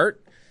data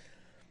part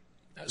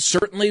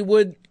certainly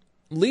would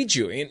lead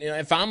you.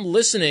 If I'm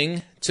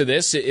listening to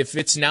this, if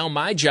it's now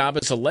my job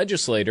as a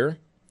legislator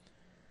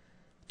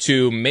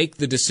to make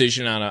the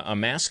decision on a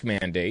mask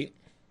mandate,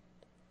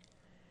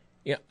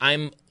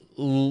 I'm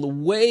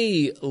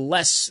way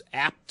less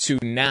apt to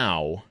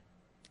now,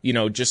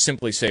 just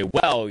simply say,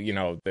 well,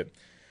 the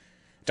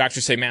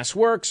doctors say masks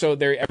work, so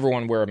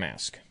everyone wear a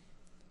mask.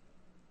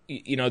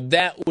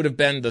 That would have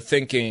been the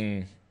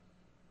thinking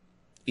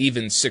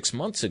even 6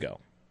 months ago.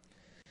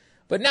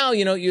 But now,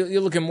 you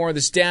look at more of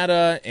this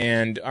data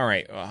and, all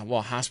right,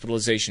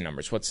 hospitalization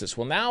numbers. What's this?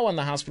 Well, now on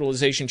the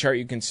hospitalization chart,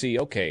 you can see,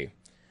 okay,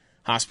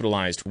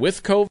 hospitalized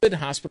with COVID,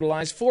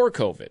 hospitalized for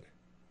COVID.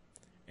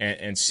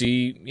 And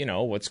see,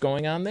 what's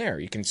going on there.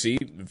 You can see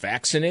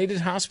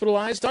vaccinated,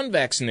 hospitalized,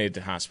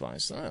 unvaccinated,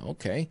 hospitalized. Oh,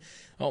 okay.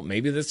 Oh,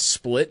 maybe the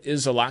split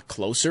is a lot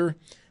closer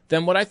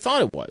than what I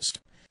thought it was.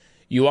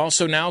 You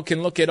also now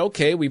can look at,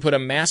 okay, we put a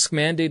mask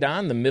mandate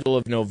on the middle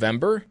of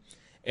November,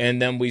 and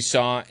then we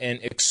saw an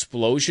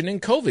explosion in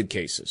COVID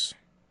cases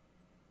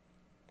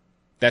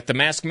that the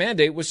mask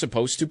mandate was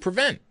supposed to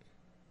prevent.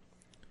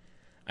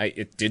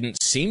 It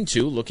didn't seem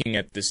to, looking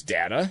at this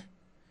data.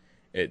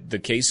 The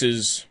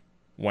cases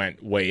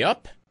went way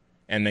up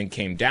and then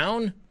came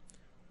down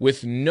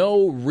with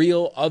no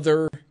real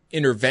other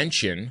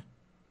intervention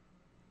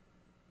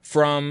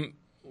from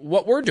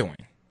what we're doing.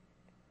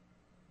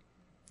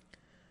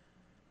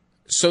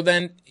 So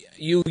then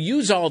you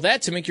use all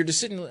that to make your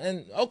decision.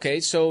 And okay,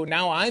 so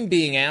now I'm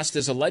being asked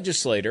as a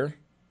legislator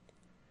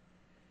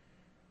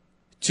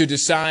to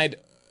decide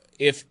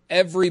if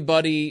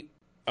everybody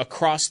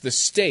across the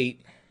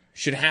state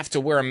should have to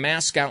wear a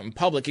mask out in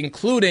public,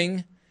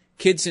 including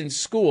kids in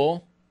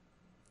school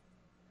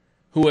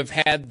who have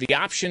had the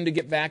option to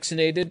get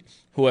vaccinated,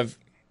 who have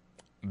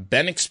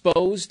been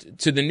exposed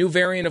to the new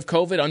variant of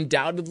COVID,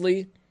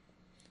 undoubtedly,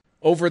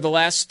 over the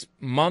last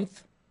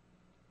month,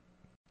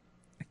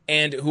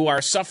 and who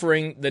are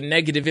suffering the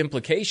negative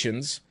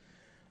implications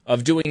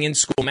of doing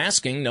in-school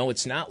masking. No,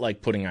 it's not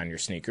like putting on your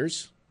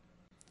sneakers.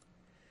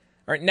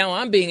 All right, now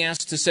I'm being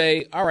asked to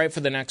say, all right,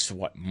 for the next,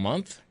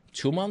 month,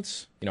 2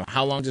 months?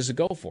 How long does it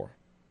go for?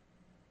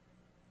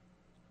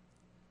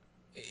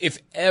 If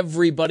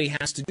everybody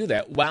has to do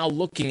that while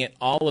looking at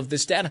all of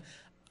this data,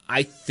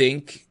 I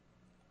think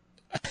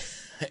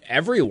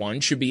everyone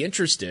should be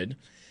interested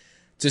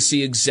to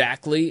see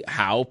exactly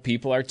how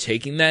people are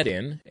taking that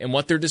in and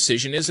what their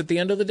decision is at the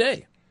end of the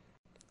day.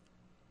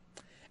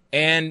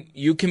 And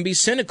you can be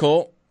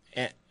cynical.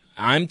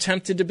 I'm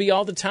tempted to be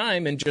all the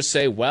time and just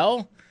say,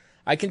 well,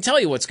 I can tell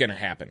you what's going to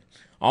happen.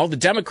 All the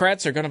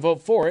Democrats are going to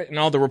vote for it and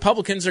all the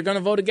Republicans are going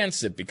to vote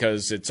against it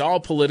because it's all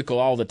political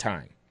all the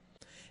time.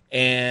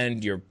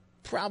 And you're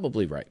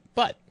probably right.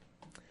 But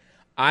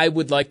I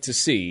would like to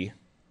see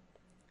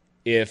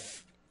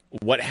if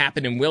what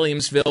happened in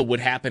Williamsville would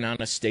happen on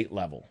a state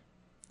level.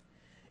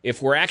 If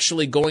we're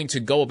actually going to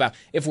go about,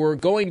 if we're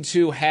going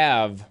to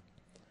have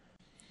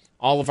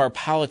all of our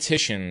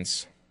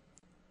politicians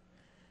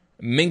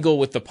mingle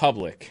with the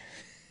public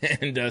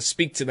and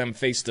speak to them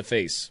face to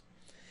face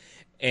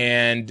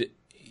and,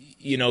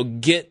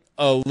 get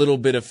a little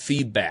bit of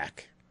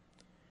feedback.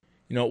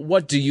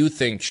 What do you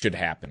think should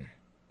happen?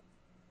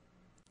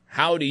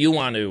 How do you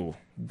want to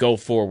go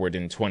forward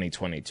in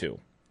 2022?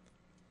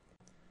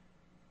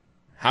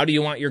 How do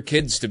you want your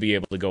kids to be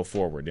able to go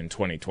forward in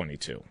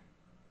 2022?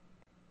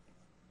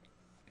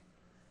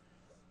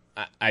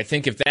 I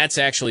think if that's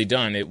actually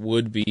done, it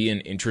would be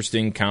an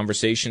interesting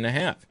conversation to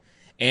have.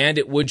 And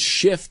it would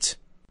shift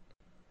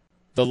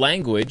the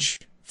language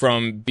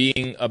from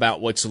being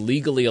about what's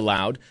legally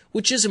allowed,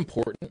 which is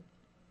important,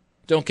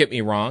 don't get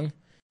me wrong,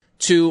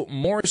 to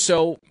more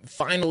so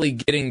finally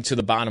getting to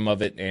the bottom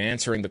of it and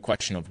answering the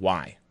question of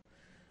why.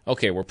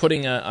 Okay, we're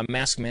putting a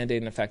mask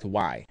mandate in effect.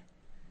 Why?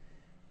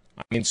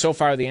 I mean, so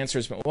far the answer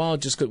has been, well,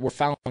 just because we're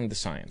following the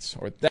science,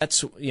 or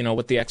that's,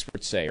 what the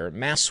experts say, or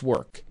masks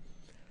work.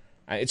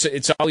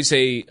 It's always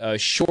a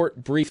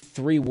short, brief,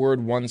 3-word,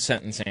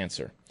 1-sentence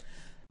answer.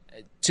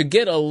 To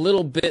get a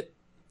little bit,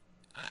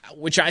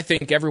 which I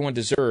think everyone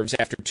deserves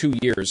after 2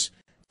 years,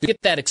 to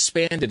get that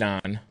expanded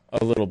on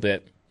a little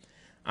bit,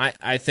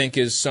 I think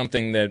is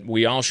something that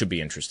we all should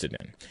be interested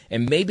in.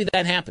 And maybe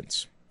that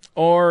happens.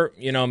 Or,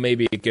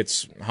 maybe it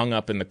gets hung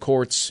up in the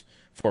courts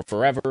for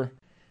forever,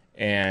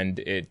 and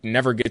it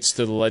never gets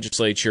to the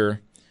legislature,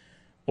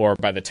 or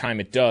by the time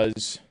it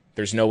does,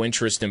 there's no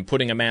interest in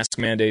putting a mask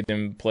mandate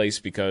in place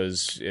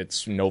because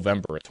it's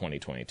November of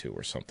 2022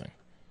 or something.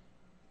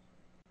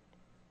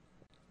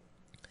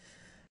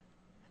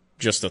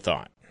 Just a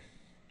thought.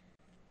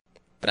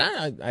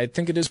 But I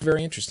think it is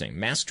very interesting.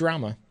 Mass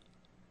drama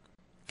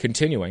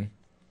continuing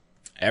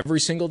every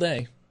single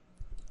day.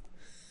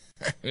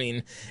 I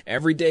mean,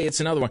 every day it's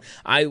another one.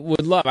 I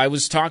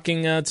was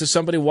talking to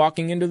somebody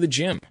walking into the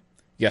gym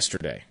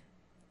yesterday.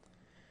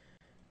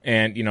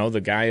 And,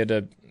 the guy had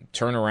to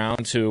turn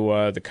around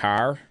to the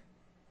car,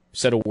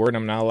 said a word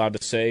I'm not allowed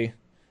to say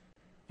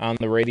on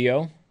the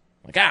radio.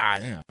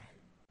 Forgot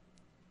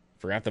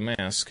the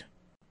mask.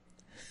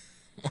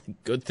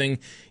 Good thing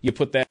you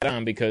put that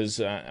on,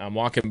 because I'm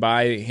walking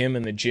by him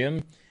in the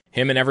gym.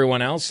 Him and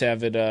everyone else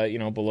have it,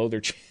 below their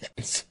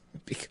chins,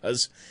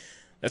 because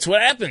that's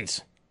what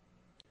happens.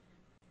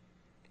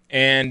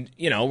 And,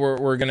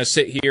 we're going to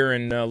sit here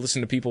and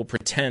listen to people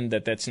pretend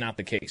that that's not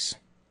the case.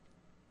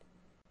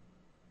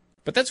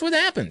 But that's what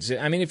happens.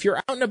 I mean, if you're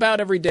out and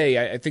about every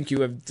day, I think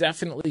you have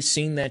definitely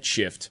seen that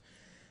shift,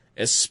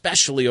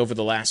 especially over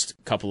the last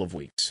couple of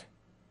weeks.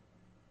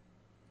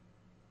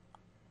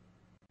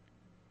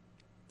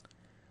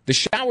 The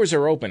showers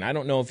are open. I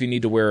don't know if you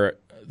need to wear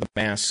the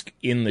mask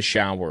in the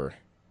shower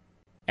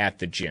at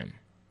the gym.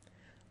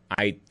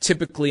 I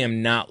typically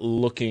am not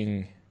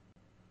looking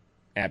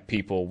at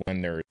people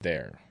when they're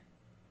there.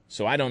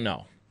 So I don't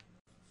know.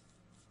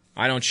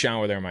 I don't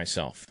shower there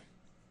myself.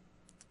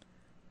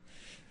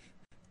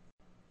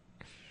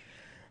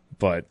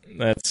 But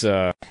that's,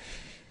 I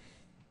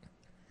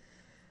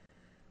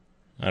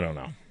don't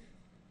know.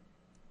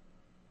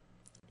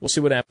 We'll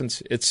see what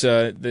happens. It's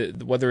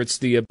whether it's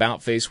the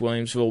about face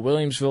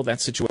Williamsville, that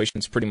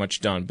situation's pretty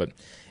much done. But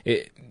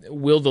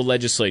will the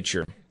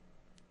legislature,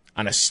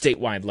 on a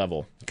statewide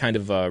level, kind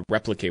of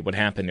replicate what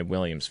happened in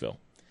Williamsville?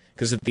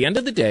 Because at the end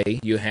of the day,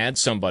 you had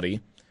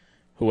somebody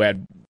who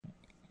had,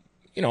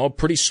 a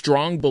pretty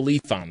strong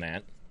belief on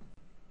that,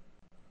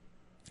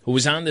 who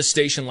was on this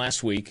station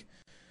last week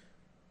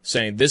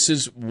saying this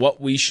is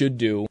what we should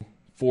do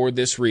for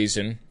this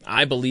reason.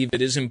 I believe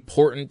it is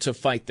important to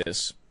fight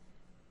this.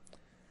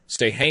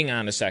 Say, hang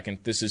on a second,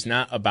 this is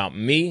not about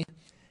me,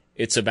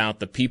 it's about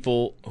the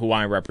people who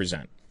I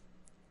represent.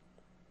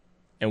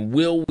 And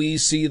will we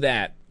see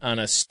that on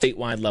a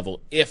statewide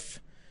level if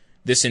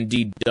this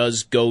indeed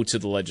does go to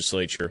the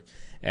legislature,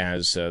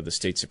 as the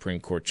state Supreme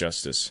Court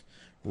justice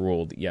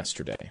ruled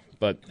yesterday?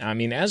 But, I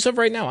mean, as of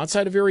right now,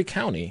 outside of Erie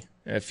County,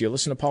 if you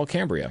listen to Paul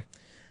Cambria,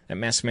 that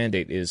mask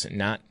mandate is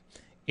not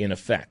in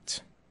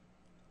effect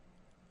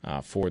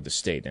for the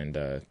state.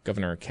 And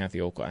Governor Kathy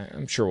Hochul,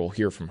 I'm sure we'll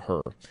hear from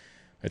her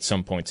at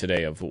some point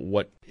today of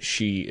what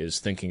she is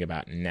thinking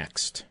about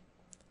next.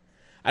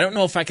 I don't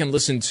know if I can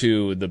listen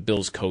to the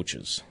Bills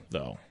coaches,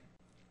 though.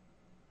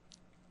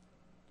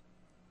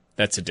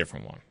 That's a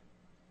different one.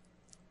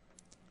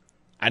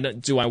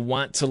 Do I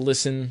want to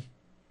listen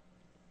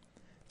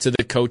to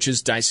the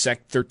coaches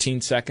dissect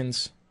 13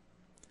 seconds?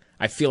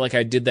 I feel like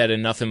I did that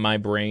enough in my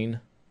brain.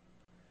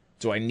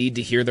 Do I need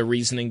to hear the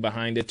reasoning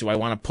behind it? Do I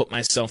want to put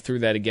myself through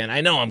that again?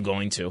 I know I'm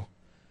going to.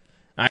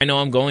 By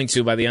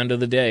the end of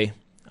the day.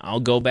 I'll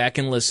go back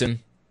and listen.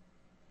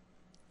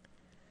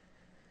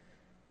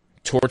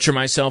 Torture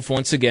myself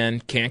once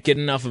again. Can't get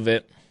enough of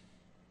it.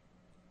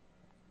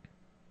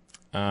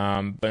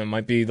 But it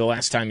might be the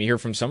last time you hear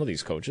from some of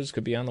these coaches.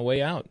 Could be on the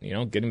way out,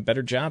 getting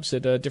better jobs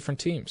at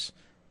different teams.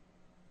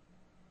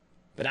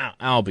 But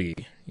I'll be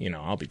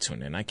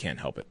tuned in. I can't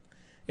help it.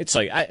 It's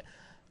like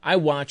I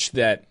watched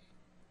that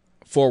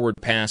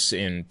forward pass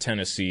in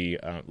Tennessee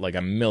like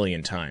a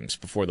million times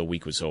before the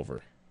week was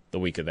over, the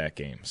week of that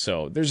game.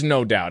 So there's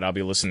no doubt I'll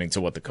be listening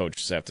to what the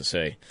coaches have to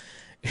say,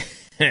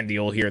 and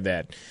you'll hear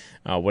that,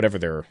 whatever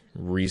their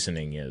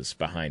reasoning is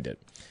behind it.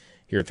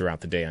 Here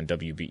throughout the day on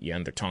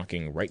WBEN, they're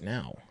talking right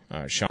now.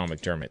 Sean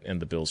McDermott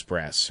and the Bills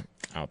brass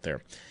out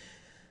there.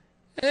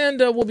 And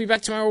we'll be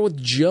back tomorrow with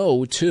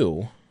Joe,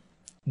 too.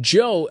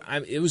 Joe,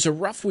 it was a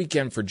rough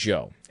weekend for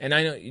Joe. And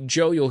I know,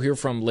 Joe, you'll hear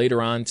from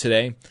later on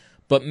today.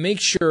 But make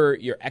sure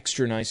you're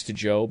extra nice to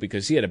Joe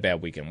because he had a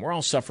bad weekend. We're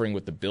all suffering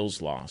with the Bills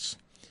loss.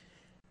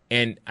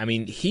 And, I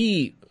mean,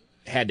 he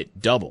had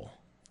it double.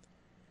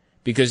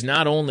 Because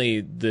not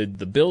only the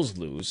Bills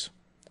lose,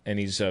 and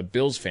he's a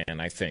Bills fan,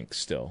 I think,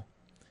 still,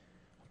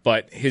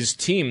 but his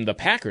team, the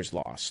Packers,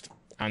 lost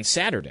on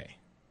Saturday.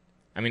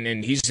 I mean,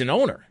 and he's an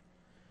owner.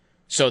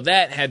 So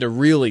that had to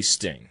really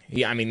sting.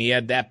 He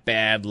had that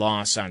bad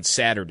loss on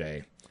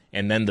Saturday,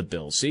 and then the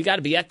Bills. So you got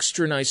to be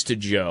extra nice to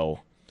Joe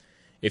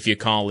if you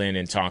call in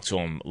and talk to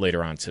him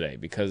later on today,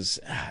 because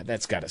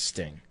that's got to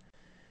sting.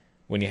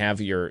 When you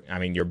have your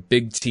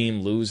big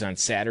team lose on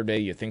Saturday,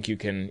 you think you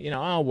can,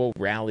 we'll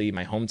rally,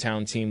 my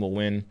hometown team will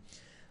win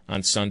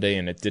on Sunday,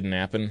 and it didn't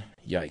happen.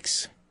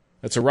 Yikes.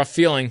 That's a rough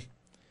feeling.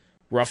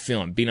 Rough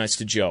feeling. Be nice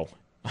to Joe.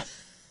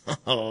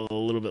 A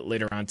little bit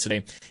later on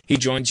today. He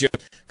joins you.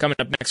 Coming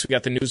up next, we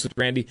got the news with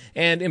Randy,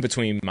 and in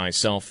between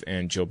myself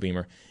and Joe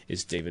Beamer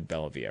is David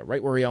Bellavia,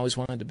 right where he always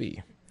wanted to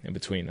be. In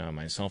between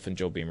myself and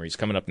Joe Beamer. He's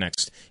coming up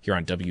next here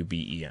on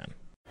WBEN.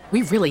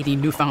 We really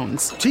need new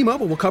phones.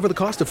 T-Mobile will cover the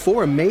cost of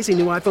 4 amazing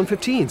new iPhone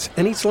 15s,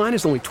 and each line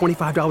is only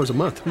 $25 a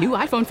month. New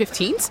iPhone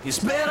 15s? It's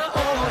better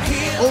over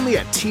here. Only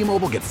at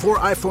T-Mobile, get 4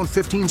 iPhone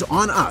 15s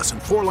on us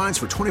and 4 lines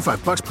for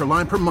 $25 per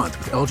line per month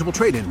with eligible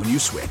trade-in when you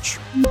switch.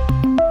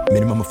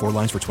 Minimum of 4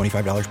 lines for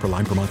 $25 per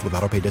line per month with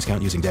autopay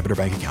discount using debit or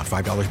bank account.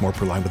 $5 more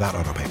per line without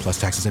autopay, plus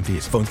taxes and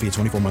fees. Phone fee at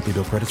 24 monthly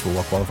bill credits for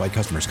well-qualified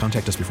customers.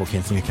 Contact us before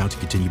canceling account to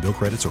continue bill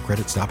credits or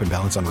credit stop and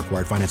balance on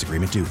required finance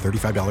agreement due.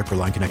 $35 per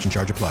line connection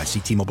charge applies. See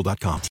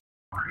T-Mobile.com.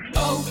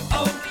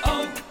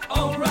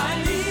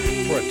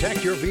 O'Reilly.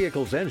 Protect your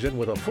vehicle's engine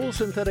with a full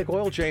synthetic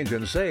oil change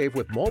and save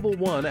with Mobil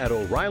 1 at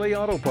O'Reilly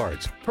Auto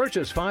Parts.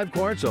 Purchase 5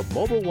 quarts of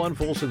Mobil 1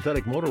 full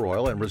synthetic motor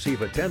oil and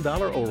receive a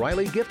 $10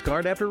 O'Reilly gift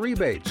card after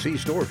rebate. See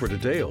store for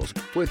details.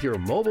 With your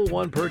Mobil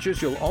 1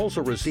 purchase, you'll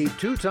also receive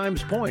 2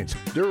 times points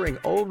during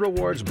O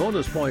Rewards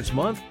Bonus Points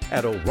Month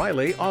at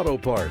O'Reilly Auto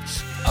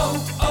Parts.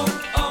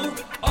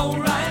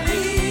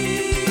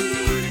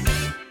 O'Reilly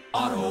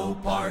Auto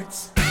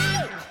Parts.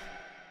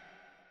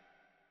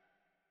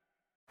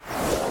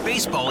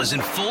 Baseball is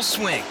in full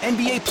swing.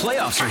 NBA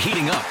playoffs are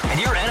heating up, and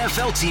your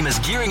NFL team is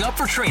gearing up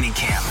for training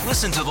camp.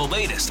 Listen to the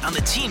latest on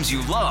the teams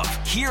you love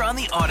here on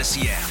the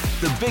Odyssey app.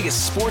 The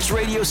biggest sports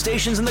radio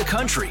stations in the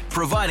country,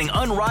 providing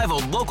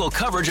unrivaled local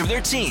coverage of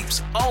their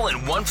teams, all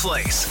in one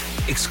place.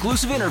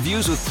 Exclusive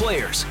interviews with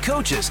players,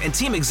 coaches, and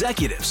team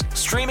executives,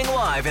 streaming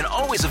live and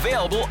always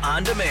available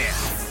on demand.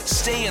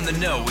 Stay in the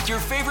know with your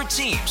favorite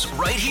teams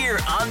right here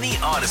on the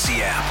Odyssey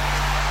app.